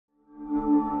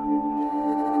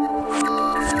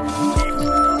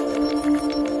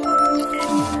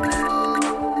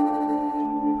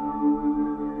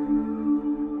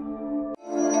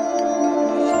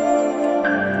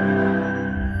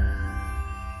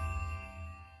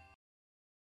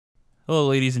Hello,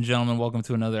 ladies and gentlemen. Welcome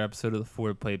to another episode of the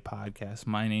Foreplay podcast.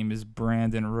 My name is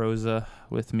Brandon Rosa.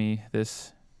 With me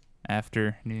this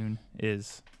afternoon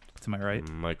is, to my right,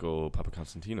 Michael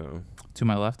Papaconstantino. to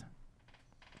my left,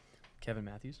 Kevin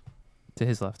Matthews. to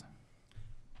his left.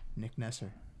 Nick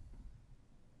Nesser.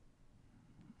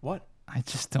 What? I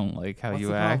just don't like how What's you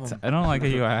the act. problem? I don't like how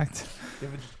you act.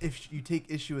 If you take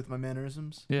issue with my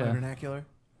mannerisms, Yeah. my vernacular,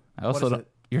 I also what is don't, it?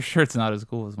 your shirt's not as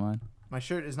cool as mine. My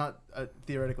shirt is not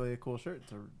theoretically a cool shirt.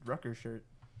 It's a Rutgers shirt.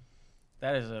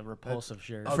 That is a repulsive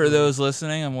shirt. Oh, For those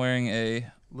listening, I'm wearing a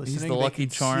Listening, the they lucky can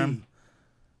charm.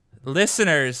 see.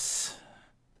 listeners.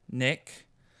 Nick,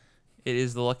 it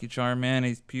is the Lucky Charm man.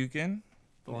 He's puking.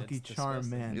 The Lucky It's Charm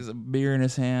disgusting. man. He has a beer in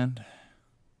his hand.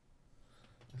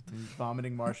 He's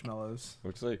vomiting marshmallows.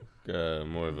 Looks like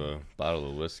more of a bottle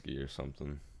of whiskey or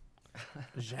something.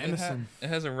 Jameson. It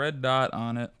has a red dot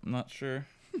on it. I'm not sure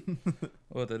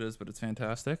what that is, but it's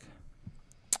fantastic.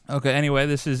 Okay, anyway,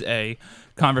 this is a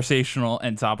conversational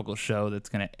and topical show that's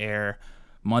going to air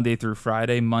Monday through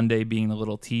Friday. Monday being the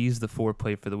little tease, the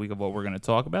foreplay for the week of what we're going to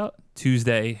talk about.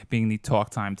 Tuesday being the talk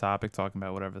time topic, talking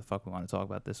about whatever the fuck we want to talk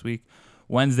about this week.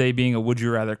 Wednesday being a would you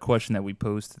rather question that we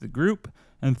pose to the group.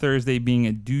 And Thursday being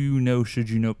a do you know, should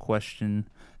you know question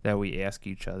that we ask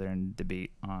each other and debate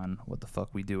on what the fuck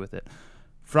we do with it.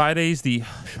 Fridays, the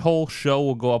whole show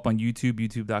will go up on YouTube,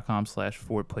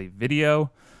 youtube.com/4playvideo,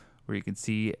 where you can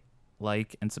see,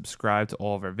 like, and subscribe to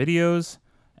all of our videos.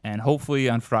 And hopefully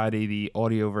on Friday, the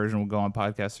audio version will go on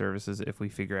podcast services if we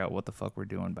figure out what the fuck we're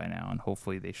doing by now. And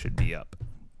hopefully they should be up.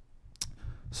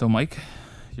 So, Mike,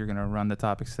 you're going to run the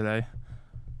topics today.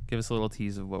 Give us a little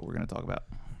tease of what we're going to talk about.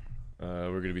 We're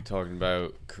going to be talking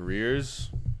about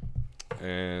careers,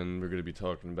 and we're going to be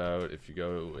talking about if you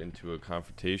go into a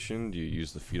confrontation, do you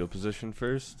use the fetal position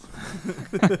first?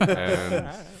 And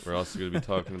we're also going to be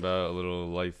talking about a little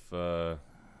life, little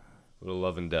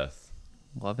love and death.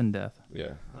 Love and death.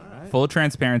 Yeah. All right. Full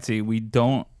transparency, we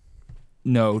don't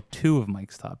know two of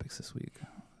Mike's topics this week.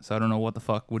 So I don't know what the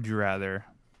fuck would you rather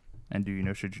and do you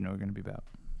know, should you know are going to be about.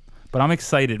 But I'm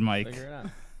excited, Mike. Figure it out.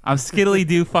 I'm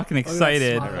skiddly-doo fucking Look at that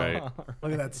excited. smile. Right.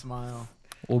 Look at that smile.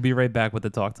 We'll be right back with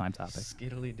the talk time topic.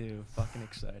 Skiddly do. Fucking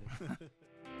excited.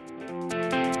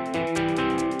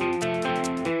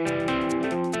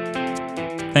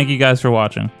 Thank you guys for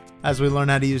watching. As we learn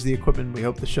how to use the equipment, we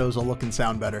hope the shows will look and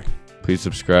sound better. Please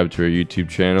subscribe to our YouTube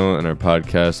channel and our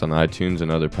podcast on iTunes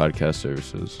and other podcast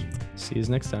services. See you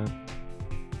next time.